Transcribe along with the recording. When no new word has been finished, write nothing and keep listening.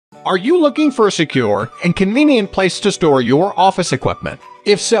Are you looking for a secure and convenient place to store your office equipment?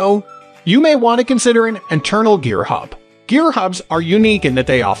 If so, you may want to consider an internal gear hub. Gear hubs are unique in that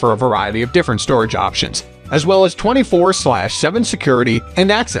they offer a variety of different storage options, as well as 24/7 security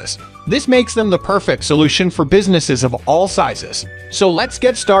and access. This makes them the perfect solution for businesses of all sizes. So let's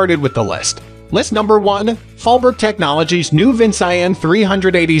get started with the list. List number 1. Fallbrook Technologies NuVinci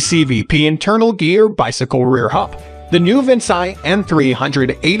N380 CVP Internal Gear Bicycle Rear Hub. The NuVinci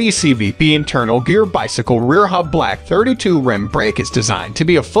N380 CVP Internal Gear Bicycle Rear Hub Black 32 rim brake is designed to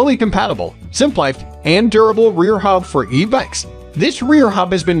be a fully compatible, simple, and durable rear hub for e-bikes. This rear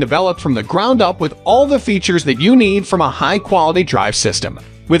hub has been developed from the ground up with all the features that you need from a high-quality drive system,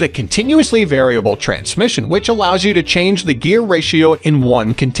 with a continuously variable transmission which allows you to change the gear ratio in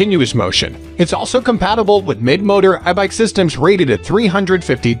one continuous motion. It's also compatible with mid-motor e-bike systems rated at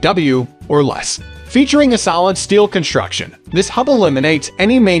 350 W or less. Featuring a solid steel construction, this hub eliminates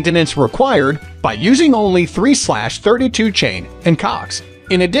any maintenance required by using only 3/32 chain and cogs.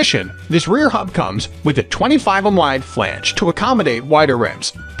 In addition, this rear hub comes with a 25mm wide flange to accommodate wider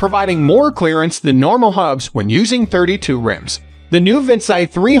rims, providing more clearance than normal hubs when using 32 rims. The NuVinci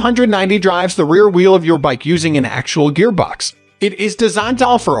 390 drives the rear wheel of your bike using an actual gearbox. It is designed to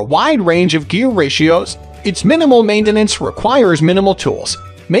offer a wide range of gear ratios. Its minimal maintenance requires minimal tools,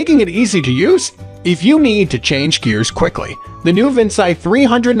 making it easy to use. If you need to change gears quickly, the NuVinci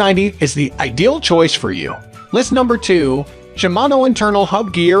 390 is the ideal choice for you. List number 2. SHIMANO Internal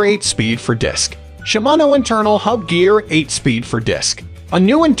Hub Gear 8-Speed for Disc. SHIMANO Internal Hub Gear 8-Speed for Disc. A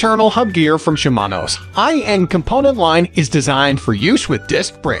new internal hub gear from SHIMANO's high-end component line is designed for use with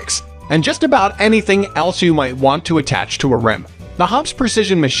disc brakes and just about anything else you might want to attach to a rim. The hub's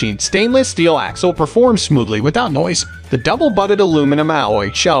precision-machined stainless steel axle performs smoothly without noise. The double-butted aluminum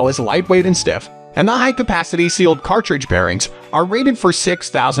alloy shell is lightweight and stiff, and the high-capacity sealed cartridge bearings are rated for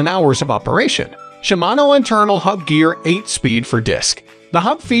 6,000 hours of operation. SHIMANO Internal Hub Gear 8-Speed for Disc. The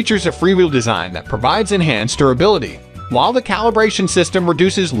hub features a freewheel design that provides enhanced durability, while the calibration system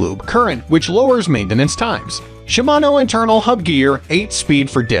reduces lube current, which lowers maintenance times. SHIMANO Internal Hub Gear 8-Speed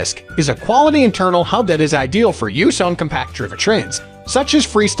for Disc is a quality internal hub that is ideal for use on compact drivetrains, such as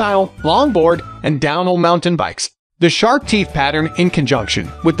freestyle, longboard, and downhill mountain bikes. The sharp teeth pattern in conjunction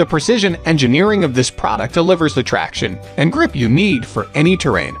with the precision engineering of this product delivers the traction and grip you need for any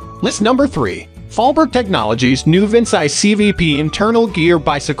terrain. List number 3. Fallbrook Technologies NuVinci CVP Internal Gear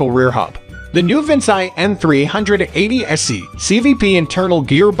Bicycle Rear Hub. The NuVinci N380 SE CVP Internal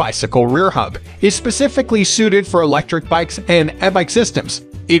Gear Bicycle Rear Hub is specifically suited for electric bikes and e-bike systems.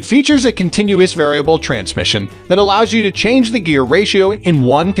 It features a continuous variable transmission that allows you to change the gear ratio in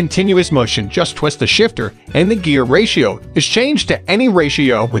one continuous motion. Just twist the shifter, and the gear ratio is changed to any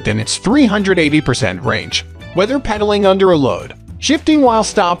ratio within its 380% range. Whether pedaling under a load, shifting while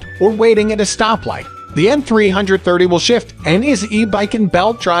stopped, or waiting at a stoplight, the N330 will shift and is e-bike and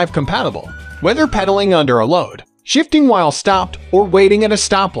belt drive compatible. Whether pedaling under a load, shifting while stopped, or waiting at a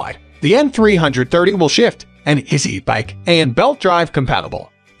stoplight, the N330 will shift and is e-bike and belt drive compatible.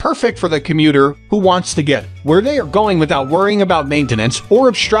 Perfect for the commuter who wants to get where they are going without worrying about maintenance or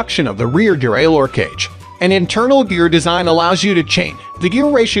obstruction of the rear derailleur cage. An internal gear design allows you to change the gear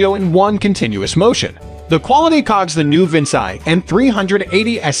ratio in one continuous motion. The quality cogs the NuVinci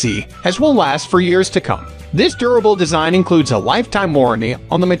N380 SE has will last for years to come. This durable design includes a lifetime warranty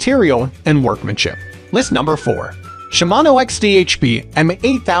on the material and workmanship. List number 4. SHIMANO XD-HP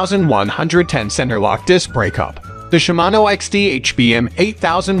M8110 Centerlock Disc Brake Hub. The SHIMANO XD-HP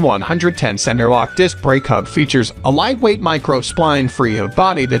M8110 Centerlock Disc Brake Hub features a lightweight micro-spline free hub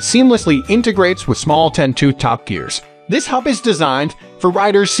body that seamlessly integrates with small 10-tooth top gears. This hub is designed for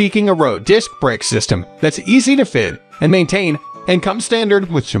riders seeking a road disc brake system that's easy to fit and maintain, and comes standard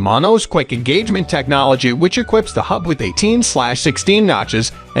with SHIMANO's quick engagement technology, which equips the hub with 18/16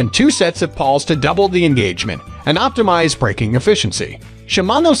 notches and 2 sets of pawls to double the engagement and optimize braking efficiency.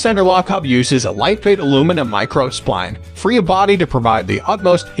 SHIMANO Centerlock hub uses a lightweight aluminum micro-spline free body to provide the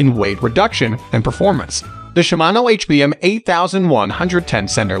utmost in weight reduction and performance. The SHIMANO HBM 8110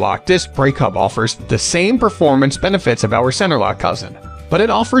 Centerlock Disc Brake Hub offers the same performance benefits of our Centerlock cousin, but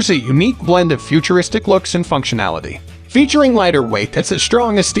it offers a unique blend of futuristic looks and functionality. Featuring lighter weight that's as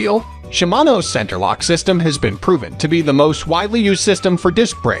strong as steel, SHIMANO's Centerlock system has been proven to be the most widely used system for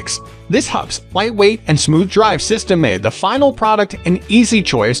disc brakes. This hub's lightweight and smooth drive system made the final product an easy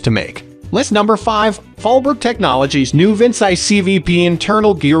choice to make. List number 5. Fallbrook Technologies NuVinci CVP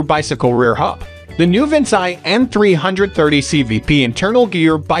Internal Gear Bicycle Rear Hub. The NuVinci N330 CVP Internal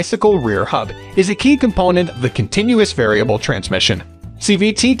Gear Bicycle Rear Hub is a key component of the continuous variable transmission.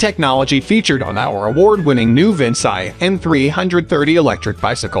 CVT technology featured on our award-winning NuVinci N330 electric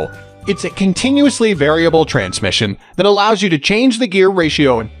bicycle. It's a continuously variable transmission that allows you to change the gear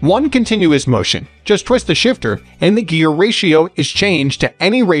ratio in one continuous motion. Just twist the shifter, and the gear ratio is changed to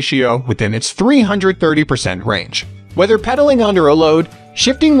any ratio within its 330% range. Whether pedaling under a load,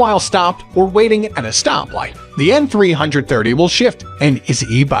 shifting while stopped, or waiting at a stoplight, the N330 will shift and is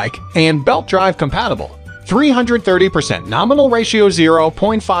e-bike and belt drive compatible. 330% nominal ratio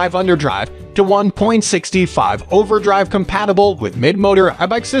 0.5 underdrive to 1.65 overdrive compatible with mid-motor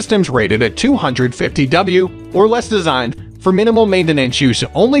e-bike systems rated at 250 W or less, designed for minimal maintenance use,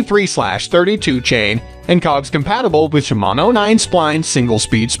 only 3/32 chain, and cogs compatible with SHIMANO 9-spline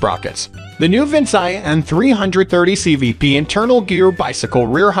single-speed sprockets. The NuVinci N330 CVP internal gear bicycle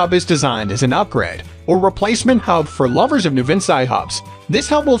rear hub is designed as an upgrade or replacement hub for lovers of NuVinci hubs. This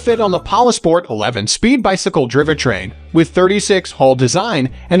hub will fit on the Polysport 11-speed bicycle drivetrain with 36-hole design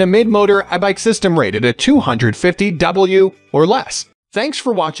and a mid-motor e-bike system rated at 250 W or less. Thanks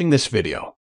for watching this video.